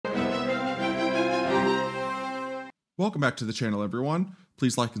Welcome back to the channel, everyone.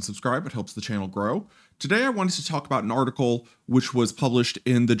 Please like and subscribe, it helps the channel grow. Today I wanted to talk about an article which was published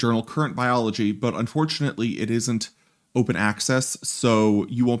in the journal Current Biology, but unfortunately it isn't open access, so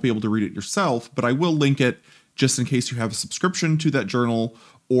you won't be able to read it yourself, but I will link it just in case you have a subscription to that journal,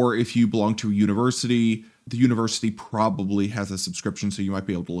 or if you belong to a university. The university probably has a subscription, so you might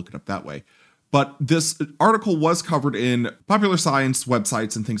be able to look it up that way. But this article was covered in popular science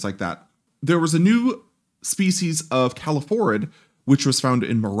websites and things like that. There was a new species of calophorid, which was found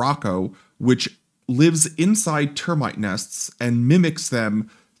in Morocco, which lives inside termite nests and mimics them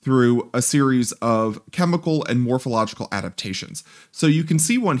through a series of chemical and morphological adaptations. So you can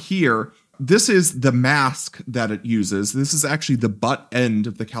see one here. This is the mask that it uses. This is actually the butt end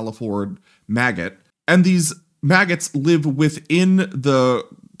of the calophorid maggot. And these maggots live within the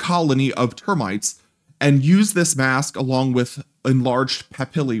colony of termites and use this mask along with enlarged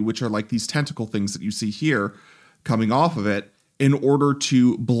papillae, which are like these tentacle things that you see here coming off of it, in order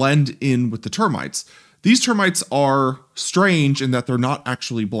to blend in with the termites. These termites are strange in that they're not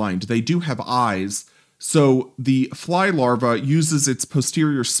actually blind. They do have eyes. So the fly larva uses its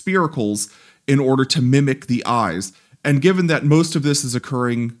posterior spiracles in order to mimic the eyes. And given that most of these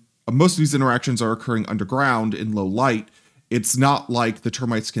interactions are occurring underground in low light, it's not like the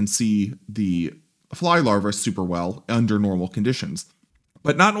termites can see the fly larva super well under normal conditions.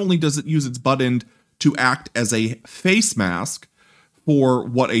 But not only does it use its butt end to act as a face mask for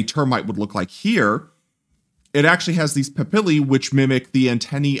what a termite would look like here, it actually has these papillae which mimic the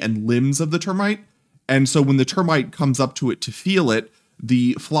antennae and limbs of the termite. And so when the termite comes up to it to feel it,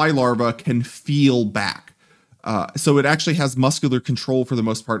 the fly larva can feel back. So it actually has muscular control for the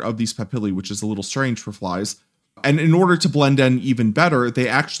most part of these papillae, which is a little strange for flies. And in order to blend in even better, they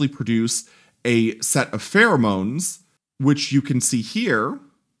actually produce a set of pheromones, which you can see here,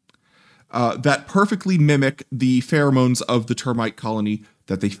 that perfectly mimic the pheromones of the termite colony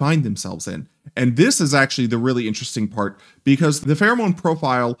that they find themselves in. And this is actually the really interesting part, because the pheromone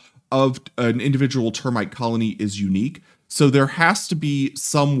profile of an individual termite colony is unique. So there has to be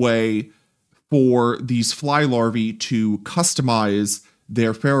some way for these fly larvae to customize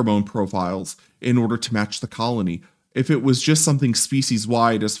their pheromone profiles in order to match the colony. If it was just something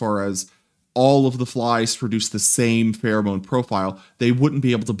species-wide, as far as all of the flies produce the same pheromone profile, they wouldn't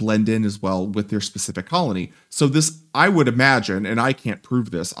be able to blend in as well with their specific colony. So this, I would imagine, and I can't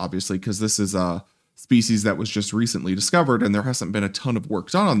prove this obviously because this is a species that was just recently discovered and there hasn't been a ton of work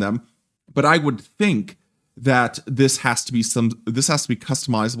done on them, but I would think that this has to be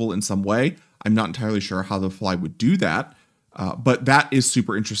customizable in some way. I'm not entirely sure how the fly would do that, but that is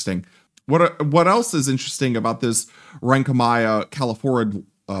super interesting. What else is interesting about this Rankomaya calophorid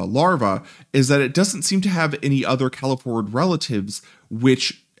larva is that it doesn't seem to have any other calophorid relatives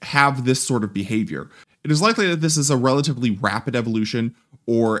which have this sort of behavior. It is likely that this is a relatively rapid evolution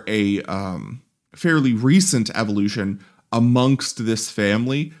or a fairly recent evolution amongst this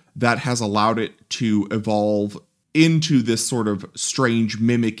family that has allowed it to evolve into this sort of strange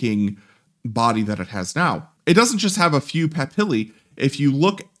mimicking body that it has now. It doesn't just have a few papillae. If you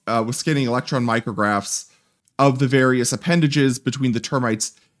look with scanning electron micrographs of the various appendages between the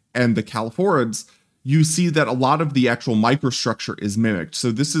termites and the calophorids, you see that a lot of the actual microstructure is mimicked.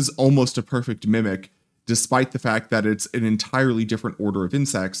 So this is almost a perfect mimic, despite the fact that it's an entirely different order of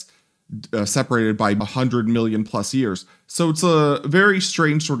insects, separated by 100 million plus years. So it's a very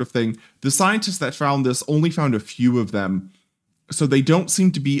strange sort of thing. The scientists that found this only found a few of them, so they don't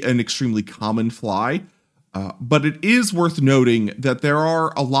seem to be an extremely common fly. But it is worth noting that there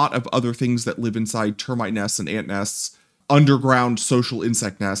are a lot of other things that live inside termite nests and ant nests, underground social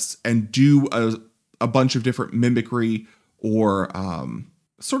insect nests, and do a bunch of different mimicry or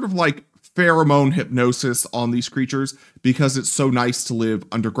sort of like pheromone hypnosis on these creatures, because it's so nice to live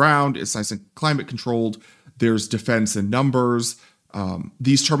underground. It's nice and climate controlled. There's defense in numbers.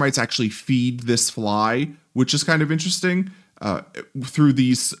 These termites actually feed this fly, which is kind of interesting. Through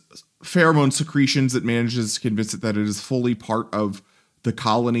these pheromone secretions, it manages to convince it that it is fully part of the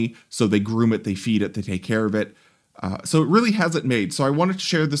colony. So they groom it, they feed it, they take care of it. So it really has it made. So I wanted to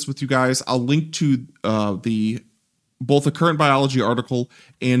share this with you guys. I'll link to both the Current Biology article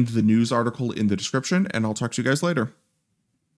and the news article in the description, and I'll talk to you guys later.